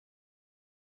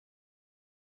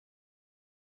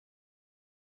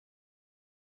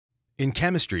In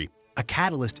chemistry, a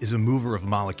catalyst is a mover of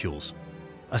molecules,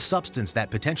 a substance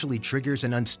that potentially triggers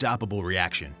an unstoppable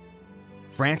reaction.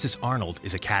 Frances Arnold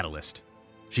is a catalyst.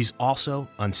 She's also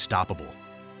unstoppable.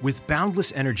 With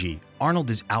boundless energy, Arnold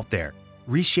is out there,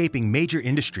 reshaping major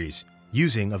industries,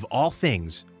 using, of all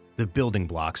things, the building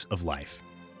blocks of life.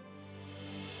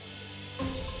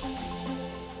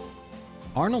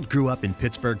 Arnold grew up in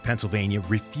Pittsburgh, Pennsylvania,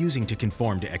 refusing to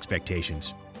conform to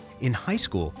expectations. In high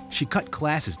school, she cut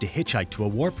classes to hitchhike to a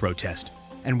war protest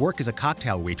and work as a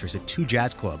cocktail waitress at 2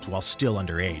 jazz clubs while still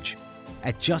underage.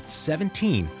 At just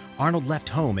 17, Arnold left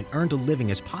home and earned a living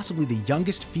as possibly the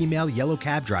youngest female yellow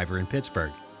cab driver in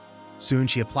Pittsburgh. Soon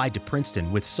she applied to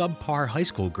Princeton with subpar high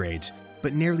school grades,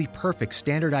 but nearly perfect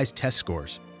standardized test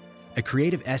scores. A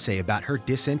creative essay about her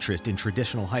disinterest in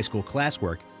traditional high school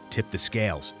classwork tipped the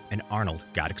scales, and Arnold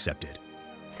got accepted.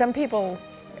 Some people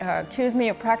accuse me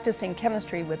of practicing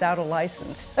chemistry without a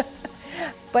license.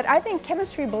 But I think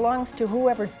chemistry belongs to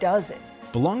whoever does it.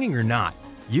 Belonging or not,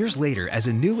 years later, as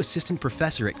a new assistant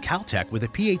professor at Caltech with a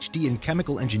PhD in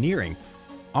chemical engineering,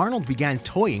 Arnold began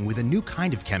toying with a new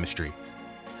kind of chemistry.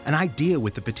 An idea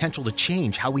with the potential to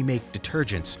change how we make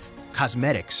detergents,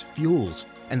 cosmetics, fuels,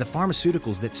 and the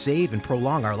pharmaceuticals that save and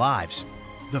prolong our lives.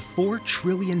 The $4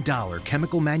 trillion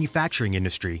chemical manufacturing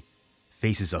industry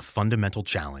faces a fundamental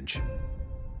challenge.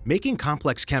 Making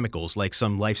complex chemicals like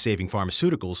some life-saving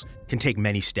pharmaceuticals can take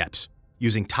many steps,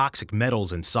 using toxic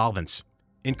metals and solvents.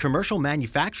 In commercial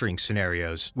manufacturing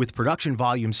scenarios, with production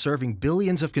volumes serving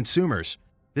billions of consumers,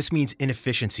 this means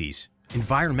inefficiencies,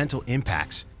 environmental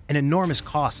impacts, and enormous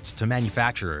costs to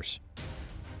manufacturers.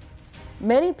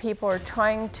 Many people are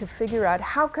trying to figure out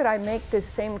how could I make this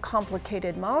same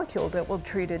complicated molecule that will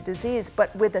treat a disease,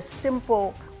 but with a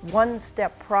simple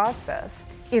one-step process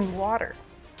in water.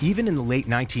 Even in the late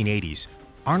 1980s,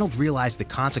 Arnold realized the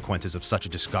consequences of such a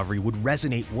discovery would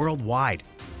resonate worldwide.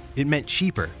 It meant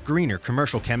cheaper, greener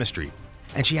commercial chemistry,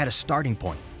 and she had a starting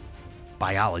point: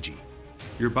 biology.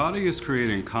 Your body is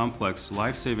creating complex,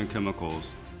 life-saving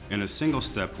chemicals in a single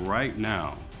step right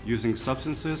now using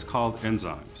substances called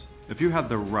enzymes. If you have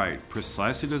the right,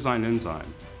 precisely designed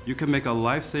enzyme, you can make a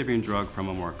life-saving drug from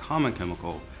a more common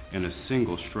chemical in a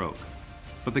single stroke.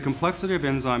 But the complexity of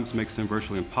enzymes makes them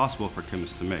virtually impossible for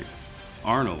chemists to make.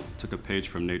 Arnold took a page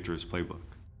from nature's playbook.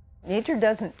 Nature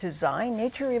doesn't design,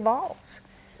 nature evolves.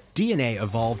 DNA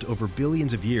evolved over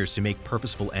billions of years to make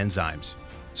purposeful enzymes.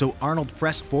 So Arnold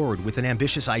pressed forward with an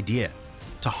ambitious idea: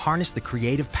 to harness the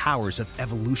creative powers of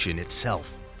evolution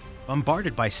itself.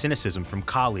 Bombarded by cynicism from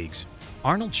colleagues,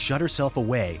 Arnold shut herself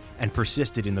away and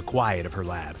persisted in the quiet of her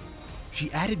lab.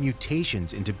 She added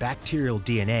mutations into bacterial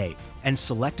DNA and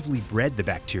selectively bred the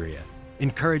bacteria,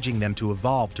 encouraging them to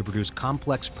evolve to produce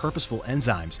complex, purposeful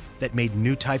enzymes that made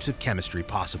new types of chemistry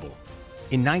possible.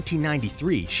 In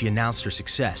 1993, she announced her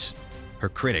success. Her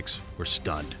critics were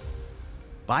stunned.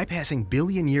 Bypassing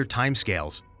billion-year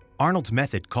timescales, Arnold's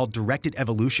method, called directed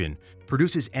evolution,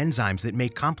 produces enzymes that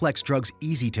make complex drugs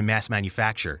easy to mass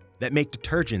manufacture, that make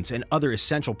detergents and other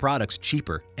essential products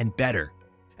cheaper and better,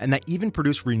 and that even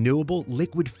produce renewable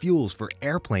liquid fuels for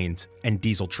airplanes and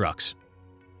diesel trucks.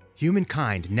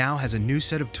 Humankind now has a new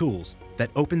set of tools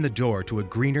that open the door to a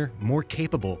greener, more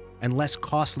capable, and less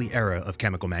costly era of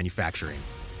chemical manufacturing.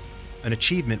 An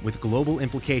achievement with global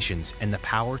implications and the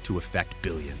power to affect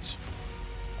billions.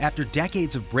 After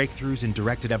decades of breakthroughs in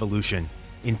directed evolution,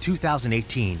 in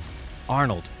 2018,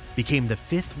 Arnold became the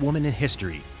 5th woman in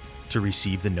history to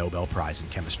receive the Nobel Prize in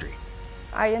Chemistry.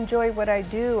 I enjoy what I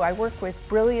do. I work with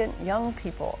brilliant young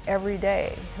people every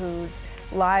day whose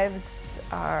lives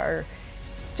are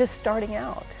just starting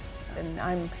out. And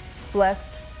I'm blessed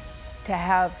to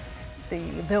have the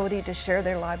ability to share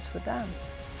their lives with them.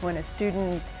 When a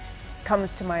student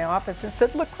comes to my office and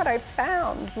said, "Look what I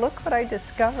found, look what I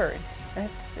discovered,"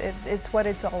 it's what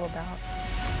it's all about.